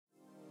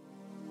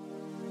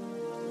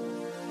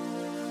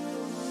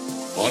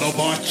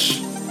Autobots,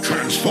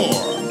 transform!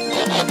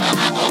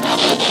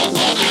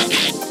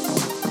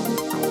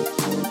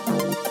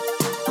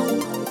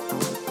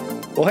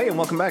 Well, hey, and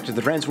welcome back to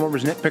the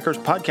Transformers Nitpickers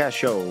podcast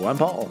show. I'm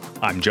Paul.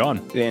 I'm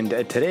John. And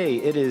today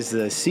it is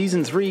the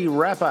Season 3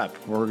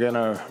 wrap-up. We're going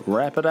to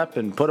wrap it up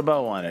and put a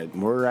bow on it.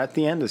 We're at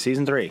the end of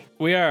Season 3.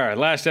 We are.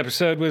 Last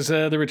episode was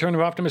the return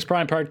of Optimus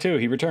Prime Part 2.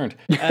 He returned.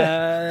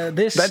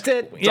 That's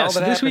it. That's all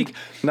that this happened. week.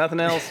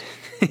 Nothing else.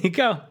 There you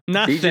go. He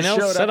Nothing just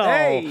else showed at up. all.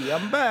 Hey,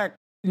 I'm back.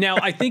 Now,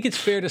 I think it's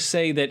fair to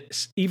say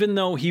that even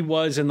though he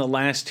was in the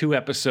last two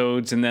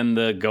episodes and then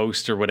the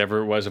ghost or whatever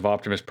it was of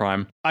Optimus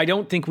Prime, I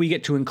don't think we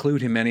get to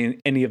include him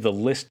in any of the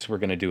lists we're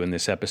going to do in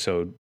this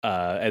episode.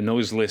 And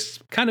those lists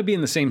kind of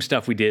being the same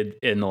stuff we did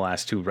in the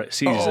last two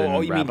seasons. Oh,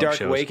 you mean Dark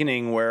shows.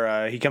 Awakening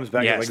where he comes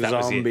back as like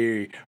a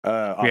zombie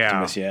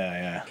Optimus.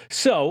 Yeah.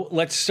 So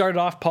let's start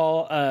off,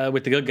 Paul,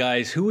 with the good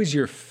guys. Who is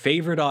your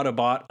favorite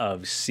Autobot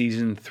of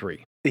Season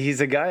 3?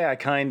 He's a guy I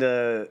kind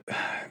of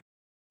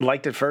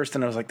liked at first,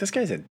 and I was like, this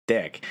guy's a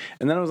dick.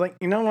 And then I was like,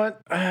 you know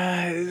what?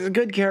 He's a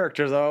good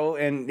character, though,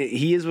 and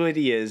he is what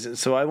he is.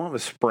 So I went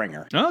with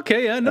Springer.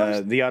 Okay, yeah,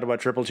 no. The Autobot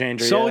Triple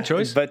Changer. Solid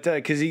choice. But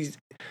because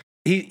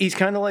he's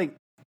kind of like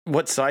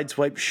what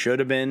Sideswipe should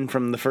have been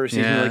from the first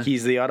season. Yeah. Like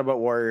he's the Autobot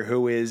warrior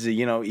who is,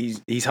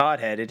 he's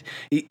hot-headed.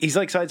 He's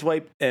like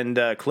Sideswipe and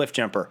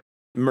Cliffjumper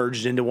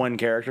merged into one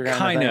character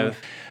kind of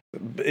thing.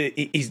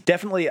 He's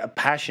definitely a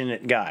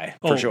passionate guy,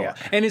 for sure. Yeah.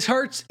 And his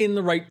heart's in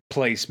the right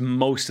place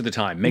most of the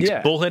time. Makes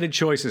bullheaded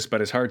choices,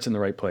 but his heart's in the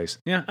right place.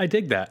 Yeah, I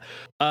dig that.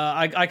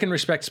 I can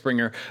respect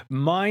Springer.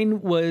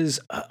 Mine was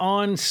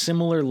on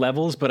similar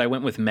levels, but I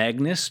went with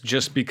Magnus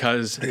just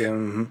because,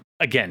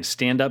 again,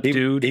 stand-up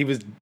dude. He was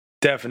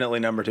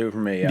definitely number 2 for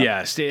me.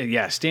 Yeah,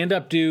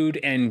 stand-up dude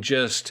and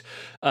just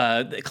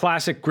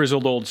classic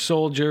grizzled old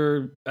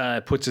soldier,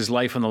 puts his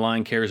life on the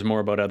line, cares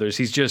more about others.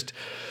 He's just...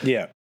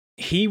 Yeah.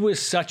 He was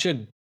such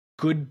a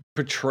good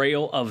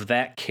portrayal of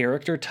that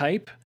character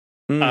type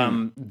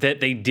that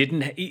they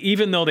didn't,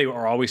 even though they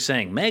were always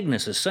saying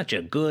Magnus is such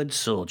a good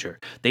soldier,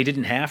 they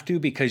didn't have to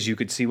because you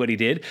could see what he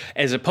did,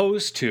 as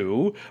opposed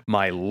to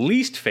my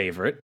least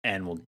favorite,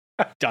 and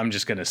I'm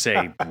just going to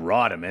say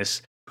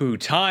Rodimus, who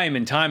time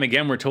and time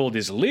again we're told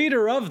is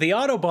leader of the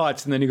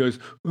Autobots, and then he goes,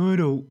 I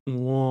don't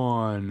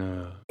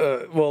wanna.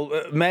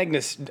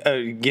 Magnus,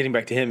 getting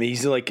back to him,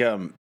 he's like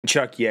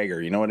Chuck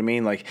Yeager, you know what I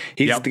mean? Like,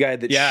 he's the guy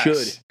that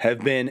should have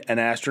been an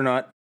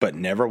astronaut, but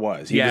never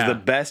was. He was the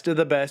best of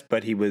the best,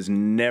 but he was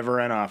never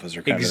an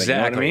officer kind of thing, you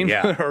know what I mean?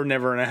 Yeah. Or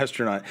never an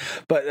astronaut.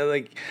 But,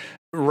 like,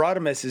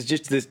 Rodimus is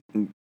just this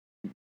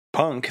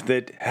punk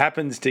that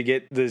happens to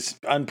get this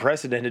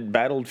unprecedented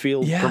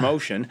battlefield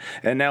promotion,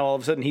 and now all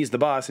of a sudden he's the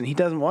boss, and he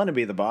doesn't want to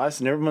be the boss,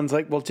 and everyone's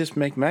like, well, just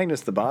make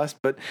Magnus the boss,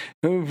 but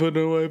I have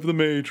the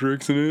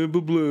Matrix, and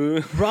blah, blah.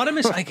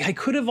 Rodimus, I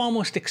could have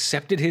almost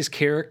accepted his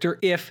character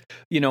if,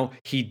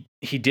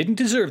 he didn't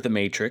deserve the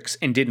Matrix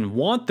and didn't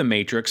want the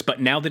Matrix, but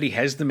now that he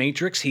has the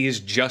Matrix, he is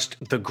just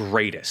the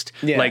greatest.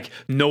 Yeah. Like,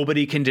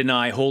 nobody can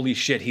deny, holy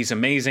shit, he's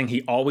amazing.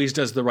 He always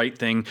does the right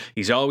thing.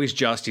 He's always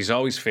just. He's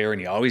always fair,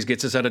 and he always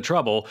gets us out of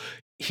trouble.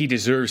 He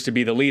deserves to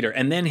be the leader.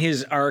 And then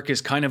his arc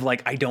is kind of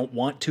like, I don't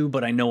want to,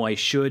 but I know I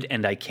should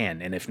and I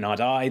can. And if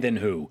not I, then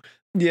who?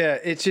 Yeah,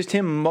 it's just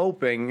him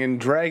moping and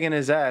dragging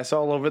his ass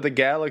all over the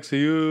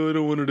galaxy. Oh, I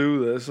don't want to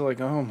do this. Like,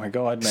 oh my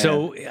God, man.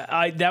 So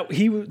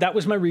that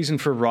was my reason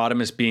for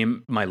Rodimus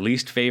being my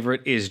least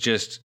favorite, is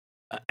just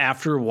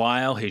after a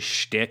while his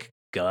shtick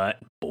got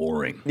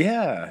boring.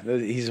 Yeah,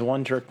 he's a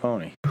one-trick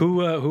pony.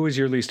 Who is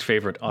your least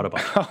favorite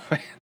Autobot? Oh, man.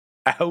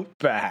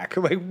 Outback.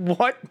 Like,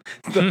 what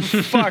the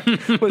fuck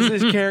was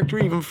this character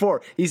even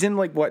for? He's in, 2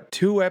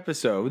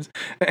 episodos?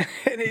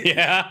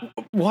 Yeah.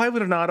 Why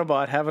would an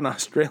Autobot have an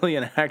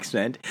Australian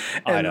accent?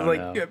 And I don't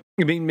know.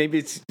 I mean, maybe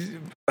it's...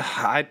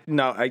 I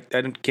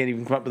can't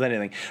even come up with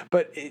anything.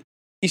 But...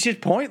 He's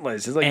just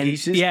pointless. It's like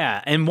he's just...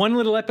 Yeah, and one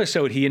little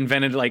episode he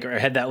invented, or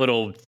had that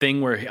little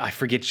thing where, I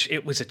forget,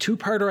 it was a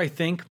 2-parter, I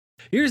think.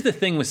 Here's the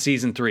thing with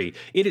Season 3.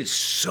 It is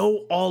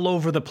so all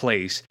over the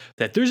place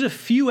that there's a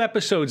few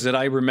episodes that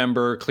I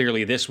remember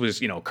clearly. This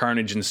was,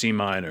 Carnage in C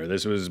minor.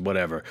 This was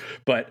whatever.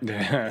 But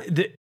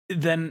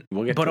then,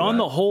 but on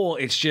the whole,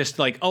 it's just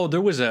like, oh,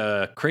 there was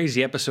a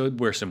crazy episode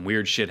where some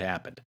weird shit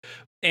happened.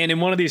 And in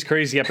one of these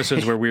crazy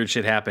episodes where weird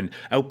shit happened,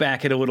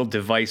 Outback had a little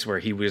device where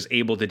he was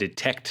able to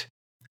detect...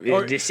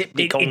 It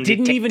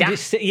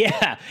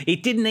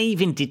didn't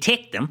even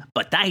detect them,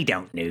 but they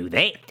don't know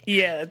that.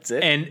 Yeah, that's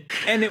it.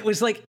 And it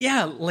was like,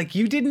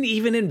 you didn't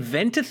even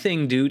invent a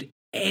thing, dude.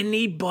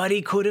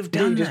 Anybody could have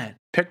done that.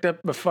 Picked up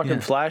a fucking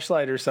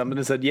flashlight or something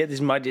and said, yeah, this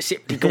is my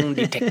Decepticon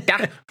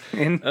detector.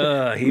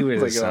 He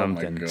was like,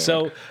 something. Oh,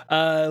 so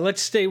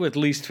let's stay with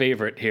least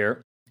favorite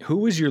here. Who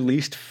was your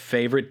least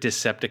favorite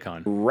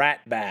Decepticon?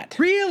 Ratbat.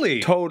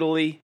 Really?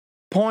 Totally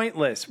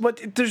pointless.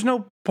 But there's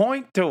no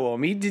point to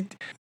him. He did...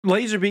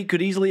 Laserbeak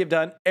could easily have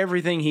done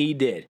everything he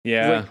did.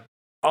 Yeah.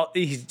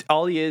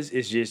 All he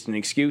is just an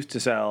excuse to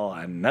sell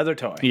another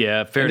toy.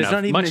 Yeah, fair enough. It's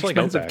not even Much an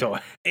expensive toy.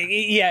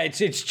 Yeah, it's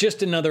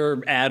just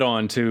another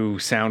add-on to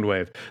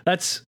Soundwave.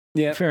 That's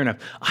Yeah. Fair enough.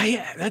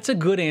 That's a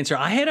good answer.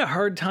 I had a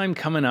hard time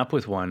coming up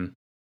with one.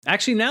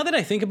 Actually, now that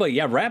I think about it,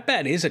 yeah,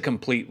 Rat-Bat is a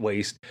complete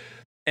waste.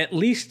 At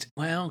least,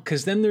 well,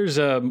 because then there's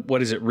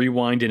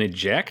Rewind and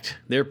Eject?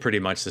 They're pretty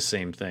much the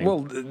same thing.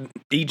 Well,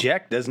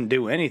 Eject doesn't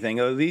do anything.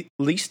 At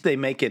least they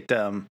make it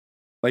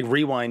like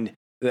Rewind.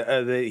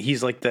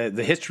 He's like the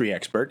history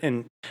expert,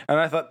 and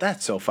I thought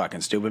that's so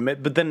fucking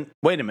stupid. But then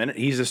wait a minute,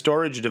 he's a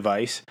storage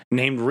device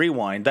named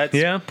Rewind. That's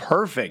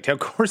perfect. Of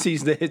course,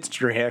 he's the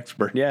history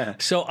expert. Yeah.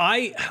 So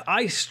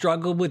I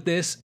struggled with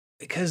this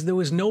because there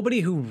was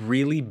nobody who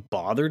really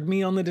bothered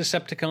me on the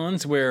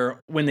Decepticons. Where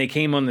when they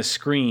came on the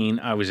screen,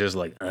 I was just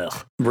like,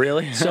 ugh.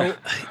 Really? So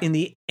in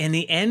the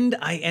end,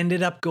 I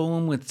ended up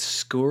going with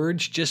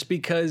Scourge just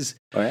because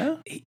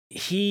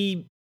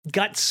he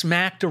got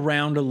smacked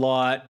around a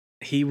lot.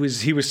 He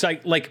was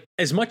like,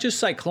 as much as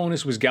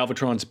Cyclonus was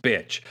Galvatron's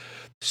bitch,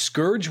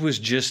 Scourge was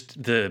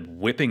just the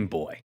whipping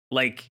boy.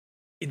 Like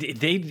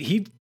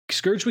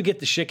Scourge would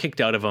get the shit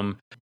kicked out of him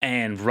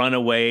and run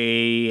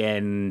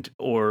away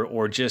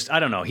or just, I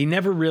don't know. He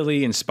never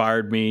really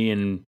inspired me.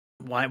 And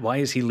why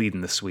is he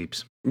leading the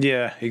sweeps?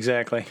 Yeah,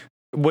 exactly.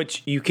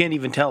 Which you can't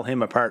even tell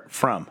him apart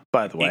from,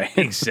 by the way.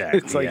 Exactly.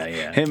 It's like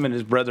him and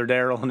his brother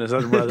Daryl and his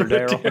other brother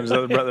Daryl and his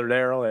other brother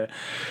Daryl. Yeah.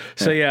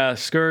 So yeah,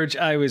 Scourge,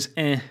 I was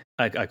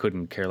I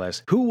couldn't care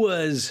less. Who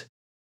was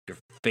your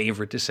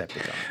favorite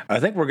Decepticon?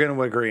 I think we're going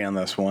to agree on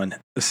this one.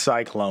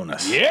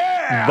 Cyclonus.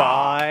 Yeah!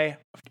 By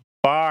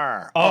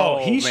far. Oh,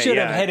 he should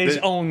have had his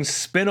own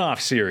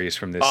spin-off series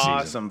from this season.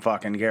 Awesome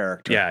fucking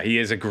character. Yeah, he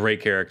is a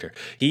great character.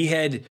 He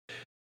had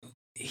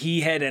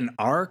an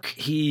arc.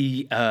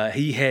 He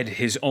had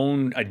his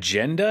own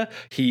agenda.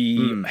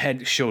 He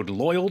had showed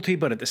loyalty,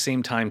 but at the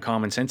same time,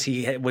 common sense.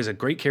 He was a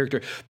great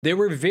character. There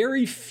were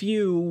very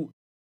few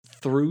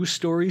through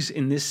stories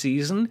in this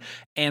season,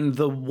 and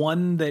the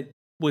one that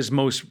was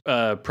most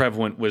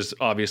prevalent was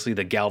obviously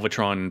the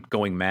Galvatron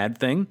going mad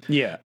thing.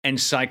 Yeah, and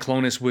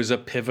Cyclonus was a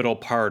pivotal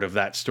part of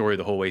that story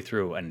the whole way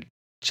through, and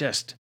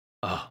just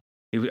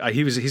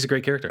he's a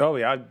great character. Oh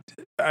yeah,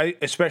 I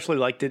especially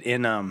liked it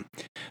in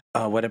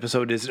what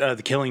episode is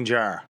the Killing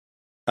Jar.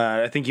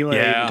 I think you and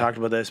I even talked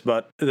about this,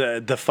 but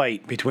the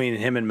fight between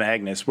him and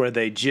Magnus, where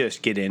they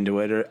just get into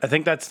it. I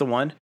think that's the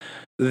one.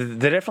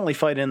 They definitely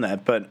fight in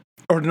that,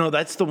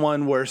 that's the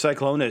one where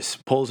Cyclonus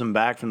pulls him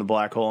back from the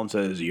black hole and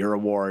says, "You're a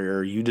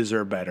warrior. You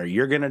deserve better.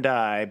 You're gonna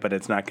die, but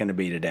it's not gonna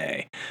be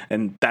today."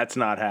 And that's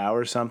not how,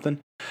 or something.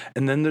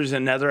 And then there's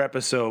another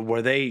episode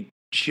where they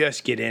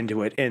just get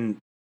into it, and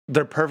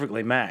they're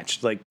perfectly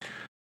matched. Like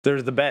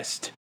they're the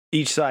best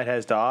each side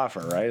has to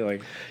offer, right?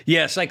 Like,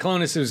 yeah,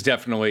 Cyclonus is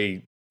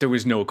definitely. There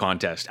was no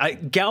contest.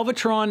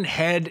 Galvatron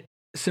had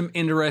some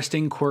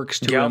interesting quirks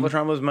to him.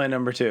 Galvatron was my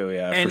number 2,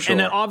 for sure.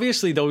 And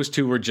obviously those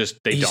two were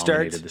they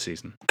dominated the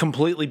season.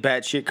 Completely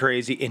batshit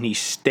crazy, and he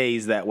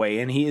stays that way.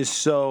 And he is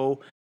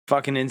so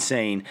fucking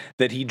insane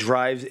that he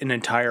drives an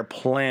entire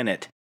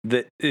planet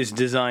that is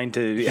designed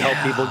to help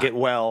people get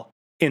well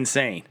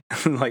insane.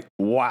 Like,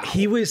 wow.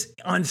 He was,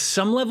 on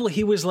some level,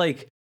 he was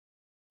like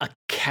a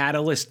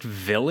catalyst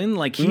villain.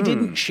 Like he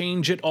didn't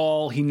change at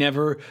all. He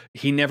never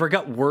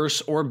got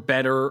worse or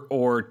better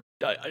or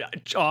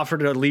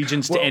offered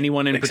allegiance to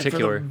anyone in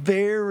particular. For the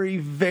very,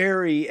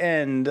 very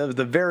end of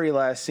the very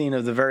last scene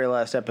of the very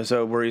last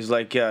episode, where he's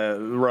like,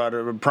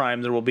 Rod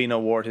Prime, there will be no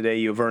war today.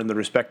 You have earned the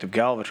respect of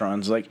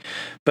Galvatrons. Like,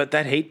 but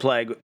that hate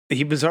plague,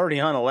 he was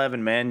already on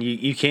 11, man.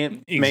 You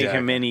can't make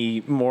him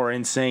any more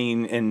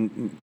insane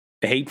and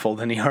hateful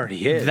than he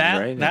already is.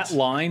 That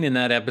line in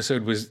that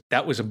episode was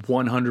a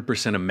 100%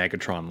 a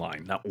Megatron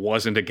line. That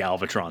wasn't a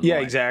Galvatron line.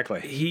 Yeah,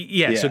 exactly.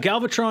 So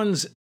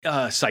Galvatron's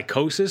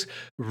psychosis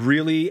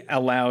really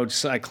allowed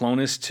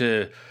Cyclonus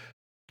to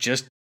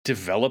just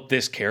develop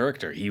this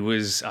character. He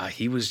was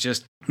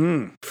just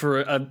for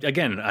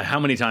again, how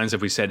many times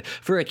have we said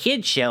for a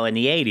kid's show in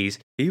the 80s?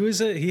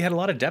 He had a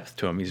lot of depth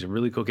to him. He's a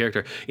really cool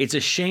character. It's a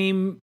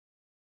shame.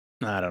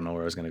 I don't know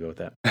where I was going to go with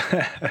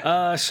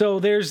that. So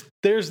there's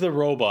the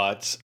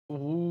robots.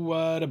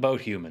 What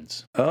about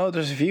humans? Oh,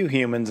 there's a few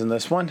humans in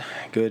this one,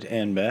 good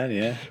and bad.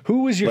 Yeah.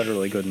 Who was your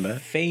literally good and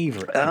bad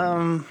favorite?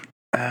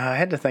 I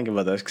had to think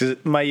about this because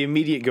my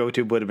immediate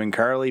go-to would have been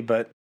Carly,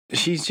 but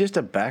she's just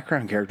a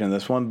background character in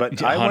this one.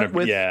 But I went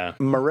with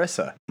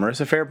Marissa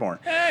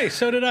Fairborn. Hey,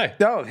 so did I.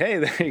 Oh, hey,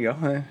 there you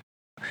go.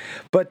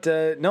 But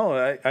no,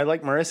 I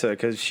like Marissa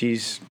because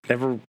she's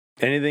never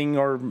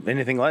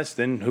anything less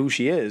than who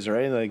she is,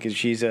 right? Like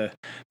she's a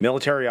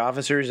military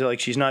officer. So like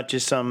she's not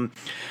just some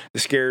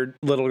scared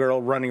little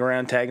girl running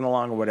around tagging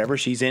along or whatever.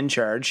 She's in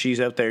charge. She's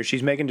out there.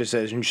 She's making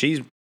decisions.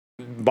 She's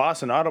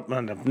bossing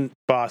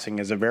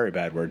is a very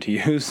bad word to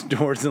use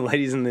towards the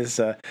ladies in this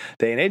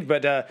day and age,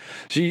 but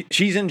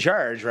she's in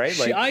charge, right?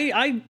 Like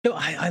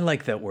I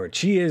like that word.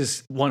 She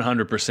is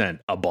 100%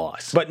 a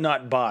boss, but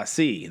not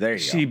bossy. There you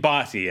go. She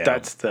bossy. Yeah.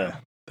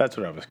 That's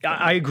what I was.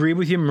 I agree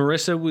with you.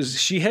 Marissa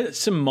she had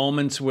some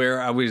moments where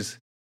I was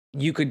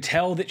you could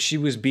tell that she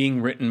was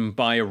being written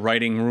by a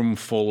writing room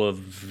full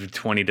of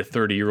 20 to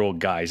 30-year-old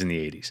guys in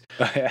the 80s.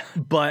 Yeah.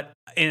 But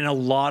in a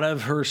lot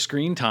of her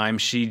screen time,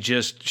 she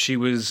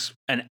was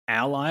an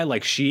ally.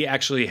 Like, she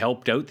actually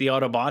helped out the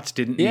Autobots,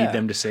 didn't need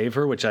them to save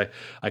her, which I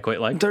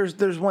quite liked.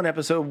 There's one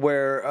episode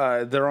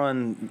where they're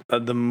on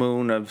the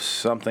moon of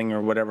something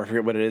or whatever, I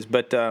forget what it is,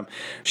 but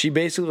she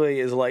basically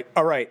is like,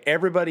 all right,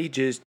 everybody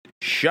just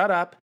shut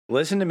up,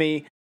 listen to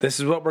me. This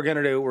is what we're going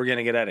to do. We're going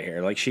to get out of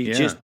here. Like, she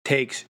just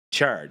takes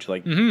charge.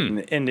 Like,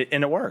 and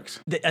it works.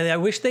 I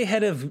wish they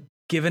had have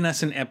given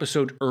us an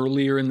episode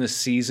earlier in the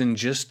season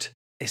just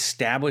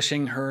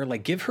establishing her,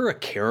 like, give her a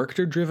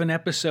character-driven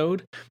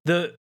episode.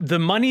 The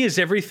money is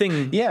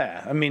everything.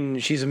 Yeah, I mean,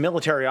 she's a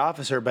military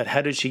officer, but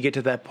how did she get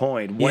to that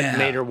point? What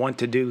made her want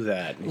to do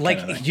that?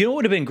 Like, you know what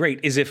would have been great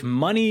is if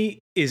money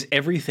is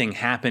everything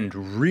happened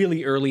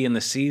really early in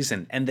the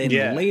season, and then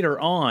later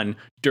on,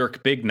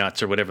 Dirk Big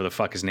Nuts or whatever the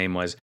fuck his name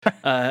was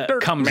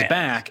comes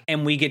back,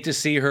 and we get to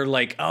see her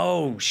like,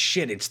 oh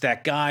shit, it's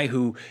that guy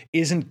who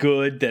isn't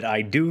good that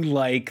I do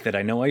like, that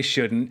I know I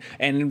shouldn't,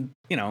 and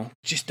you know,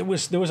 just there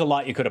was a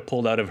lot you could have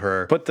pulled out of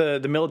her. Put the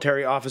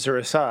military officer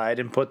aside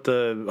and put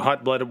the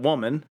hot-blooded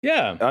woman.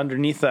 Yeah.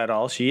 Underneath that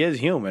all, she is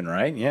human,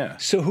 right? Yeah.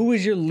 So who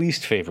is your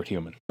least favorite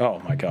human? Oh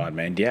my God,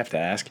 man, do you have to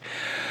ask?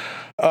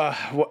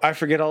 Well, I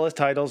forget all his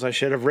titles. I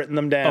should have written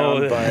them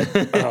down, but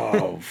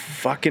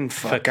fucking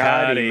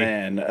Fakati,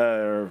 man.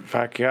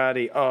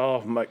 Fakati.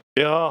 Oh my.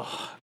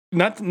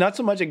 Not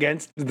so much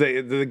against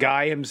the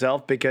guy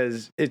himself,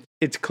 because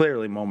it's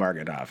clearly Muammar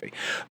Gaddafi,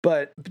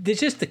 but it's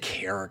just the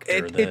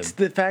character. It's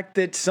the fact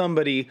that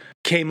somebody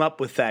came up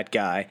with that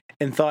guy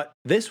and thought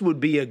this would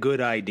be a good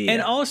idea,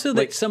 and also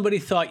that somebody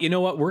thought, you know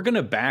what, we're going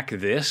to back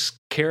this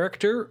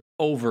character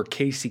over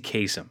Casey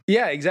Kasem.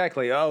 Yeah,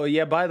 exactly. Oh,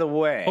 yeah, by the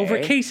way. Over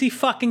Casey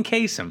fucking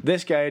Kasem.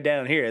 This guy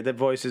down here that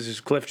voices his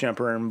Cliff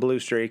Jumper and Blue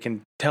Streak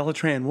and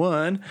Teletran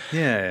 1.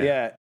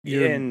 Yeah.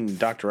 And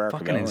Dr.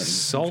 Arpago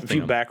and a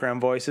few background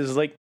voices.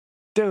 Like,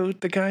 dude,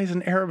 the guy's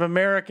an Arab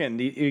American.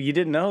 You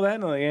didn't know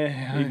that? Like,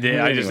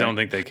 I just don't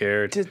think they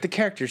cared. The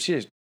character's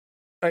just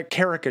a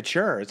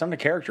caricature. It's not a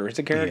character. It's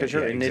a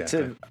caricature. Yeah, exactly. And it's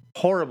a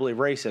horribly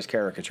racist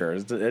caricature.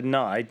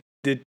 No, I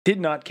did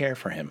not care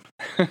for him.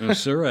 No,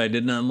 sir, I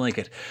did not like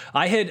it.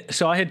 I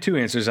had two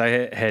answers. I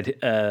had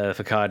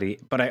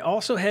Fakati, but I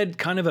also had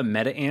kind of a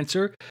meta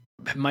answer.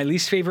 My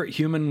least favorite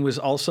human was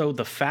also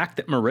the fact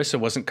that Marissa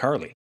wasn't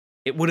Carly.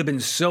 It would have been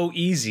so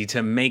easy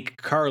to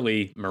make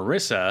Carly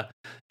Marissa.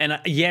 And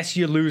yes,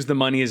 you lose the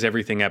money is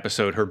everything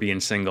episode, her being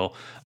single.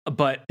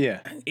 But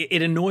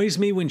it annoys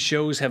me when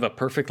shows have a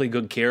perfectly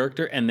good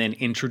character and then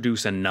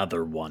introduce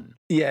another one.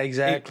 Yeah,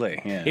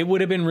 exactly. It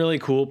would have been really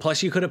cool.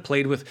 Plus, you could have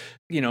played with,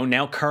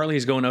 now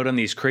Carly's going out on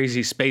these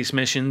crazy space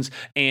missions,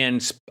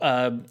 and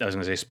I was going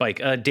to say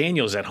Spike.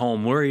 Daniel's at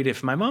home worried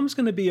if my mom's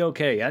going to be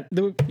okay.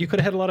 You could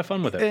have had a lot of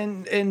fun with it.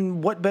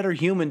 And what better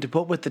human to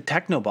put with the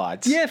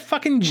Technobots? Yeah,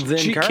 fucking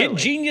Kid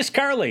genius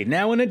Carly,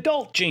 now an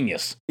adult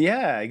genius.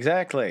 Yeah,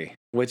 exactly.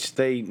 Which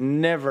they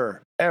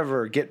never,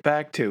 ever get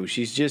back to.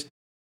 She's just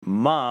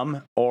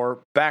mom or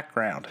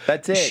background.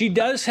 That's it. She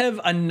does have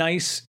a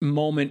nice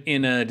moment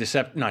in a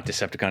not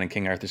Decepticon in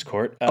King Arthur's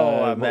Court.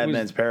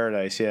 Madman's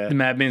Paradise, yeah. The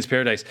Madman's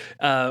Paradise.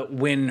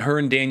 When her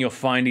and Daniel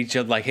find each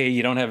other, like, hey,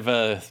 you don't have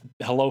a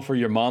hello for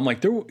your mom.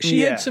 Like,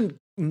 she had some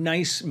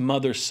nice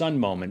mother-son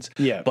moments.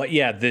 Yeah. But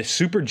yeah, the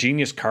super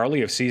genius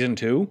Carly of season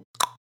 2,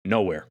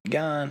 nowhere.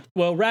 Gone.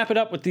 Well, wrap it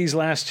up with these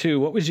last two.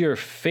 What was your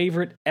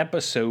favorite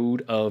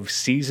episode of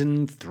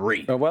season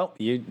 3? Well,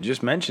 you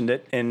just mentioned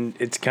it, and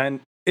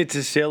it's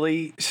a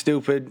silly,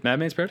 stupid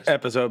Madman's Paradise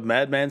episode.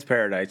 Madman's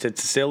Paradise.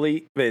 It's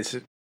silly.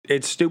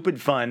 It's stupid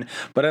fun,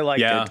 but I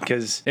liked it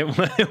because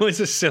it was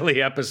a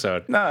silly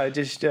episode. No,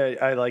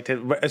 I liked it,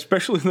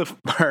 especially the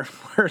part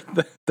where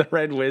the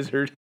Red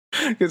Wizard,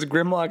 because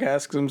Grimlock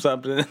asks him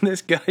something, and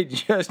this guy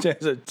just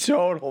has a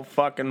total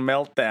fucking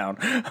meltdown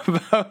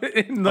about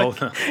it.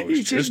 And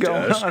he's just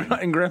going on,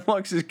 and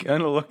Grimlock's just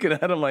kind of looking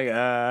at him like,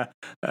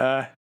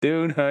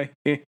 dude,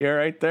 you're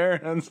right there.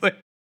 And I was like,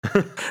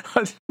 I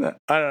don't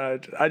know.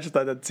 I just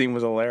thought that scene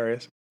was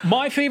hilarious.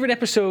 My favorite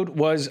episode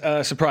was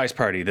Surprise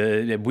Party.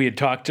 We had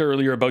talked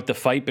earlier about the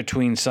fight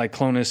between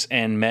Cyclonus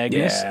and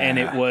Magnus, and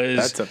it was...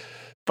 That's a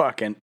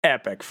fucking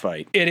epic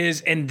fight. It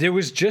is, and there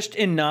was just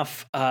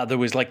enough... there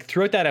was, like,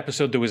 throughout that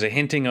episode, there was a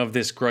hinting of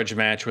this grudge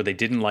match where they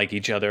didn't like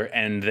each other,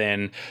 and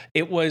then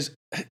it was...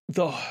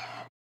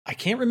 I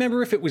can't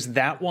remember if it was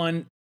that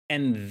one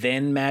and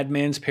then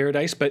Madman's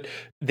Paradise, but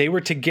they were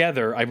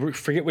together. I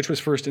forget which was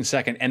first and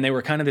second, and they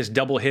were kind of this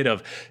double hit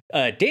of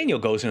Daniel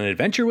goes on an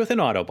adventure with an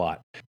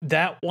Autobot.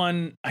 That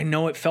one, I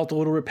know it felt a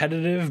little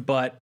repetitive,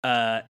 but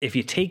if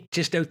you take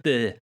just out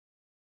the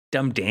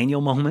dumb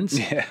Daniel moments,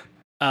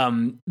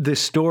 the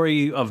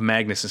story of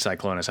Magnus and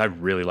Cyclonus, I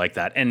really like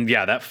that. And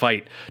yeah, that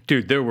fight,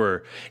 dude,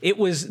 it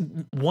was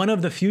one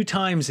of the few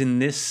times in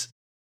this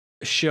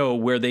show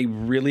where they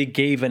really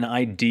gave an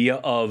idea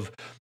of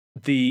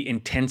the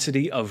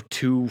intensity of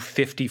two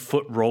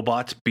 50-foot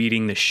robots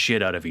beating the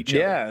shit out of each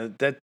other.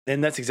 Yeah,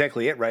 that's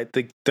exactly it, right?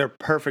 They're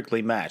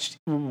perfectly matched.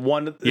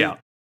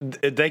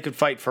 they could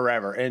fight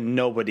forever and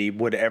nobody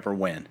would ever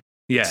win.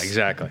 Yeah,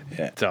 exactly.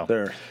 Yeah, so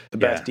they're the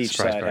best each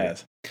side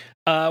has.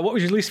 What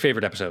was your least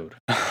favorite episode?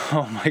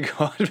 Oh my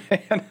God,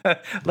 man!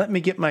 Let me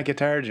get my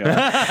guitar, John.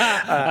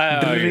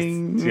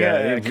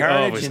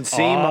 Carnage in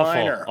C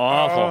minor.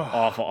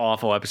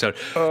 Awful episode.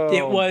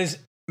 It was.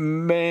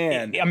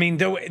 Man, I mean,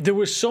 there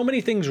were so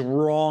many things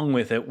wrong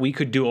with it. We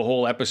could do a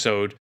whole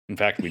episode. In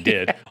fact, we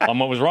did on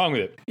what was wrong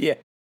with it. Yeah.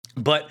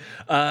 But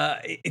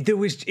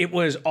it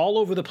was all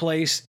over the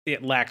place.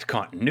 It lacked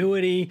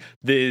continuity.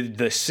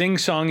 The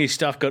sing-songy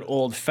stuff got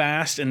old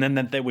fast, and then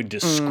that they would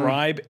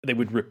describe, they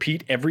would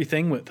repeat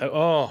everything with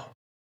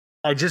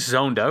I just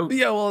zoned out.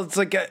 Yeah, well, it's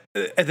like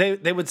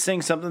they would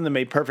sing something that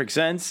made perfect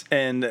sense,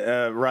 and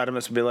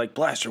Rodimus would be like,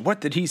 "Blaster, what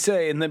did he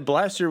say?" And then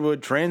Blaster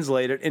would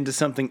translate it into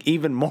something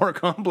even more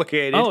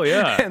complicated. Oh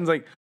yeah, and it's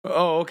like,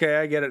 "Oh, okay,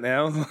 I get it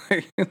now."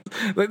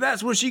 Like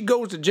that's where she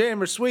goes to jam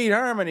her Sweet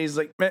Harmonies.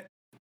 Like, man.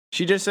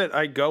 She just said,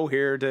 I go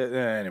here to...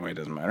 anyway, it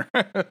doesn't matter.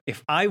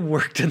 If I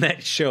worked in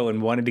that show and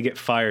wanted to get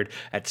fired,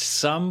 at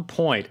some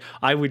point,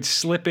 I would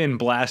slip in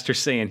Blaster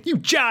saying, "You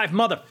jive,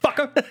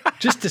 motherfucker!"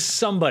 just to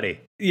somebody.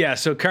 Yeah,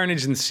 so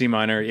Carnage in C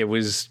minor, it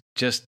was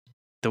just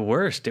the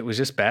worst. It was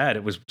just bad.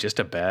 It was just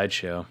a bad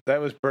show.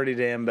 That was pretty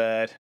damn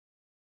bad.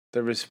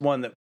 There was one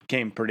that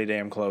came pretty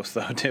damn close,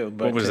 though, too.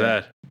 But, what was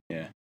that?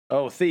 Yeah.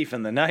 Oh, Thief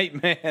in the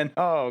Night, man.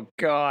 Oh,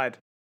 God.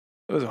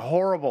 It was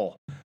horrible.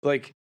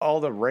 Like,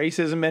 all the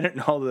racism in it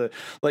and all the,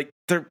 like,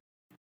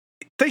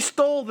 they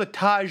stole the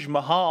Taj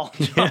Mahal.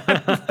 Yeah,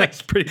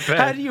 that's pretty bad.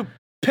 How do you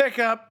pick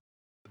up,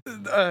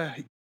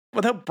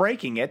 without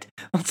breaking it,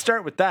 let's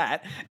start with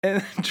that,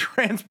 and then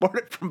transport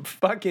it from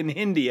fucking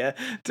India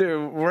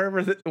to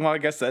wherever, well, I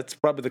guess that's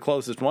probably the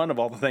closest one of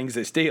all the things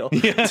they steal,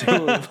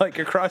 to, like,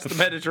 across the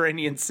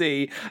Mediterranean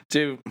Sea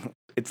to,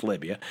 it's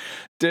Libya,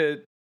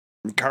 to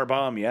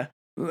Carbamia,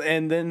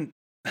 and then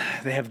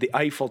they have the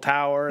Eiffel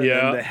Tower, and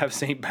then they have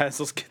St.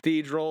 Basil's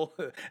Cathedral,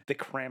 the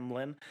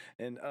Kremlin,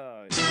 and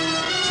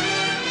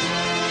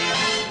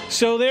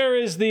So there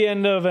is the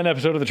end of an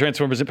episode of the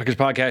Transformers Nitpickers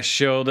podcast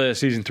show, the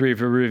season 3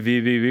 for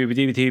review.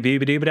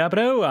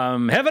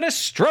 I'm having a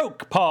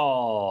stroke,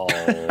 Paul.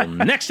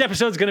 Next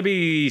episode is going to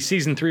be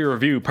season 3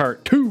 review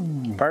part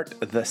 2. Part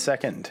the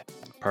 2nd.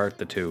 Part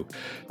the 2.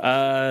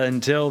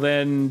 Until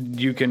then,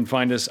 you can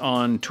find us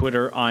on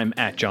Twitter. I'm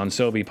at John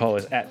Sobey. Paul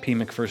is at P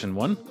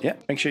McPherson1. Yeah,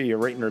 make sure you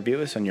rate and review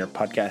us on your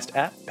podcast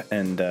app,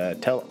 and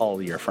tell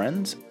all your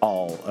friends,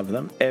 all of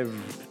them,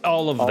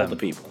 all the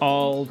people,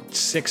 all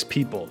 6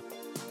 people.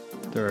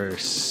 There are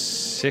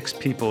 6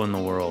 people in the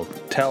world.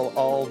 Tell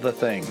all the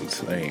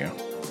things. There you go.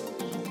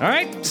 All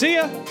right, see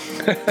ya.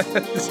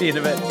 See you in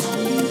a bit.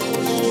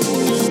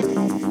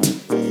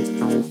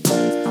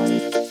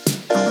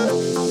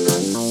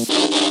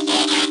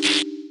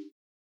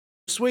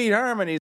 Sweet Harmonies.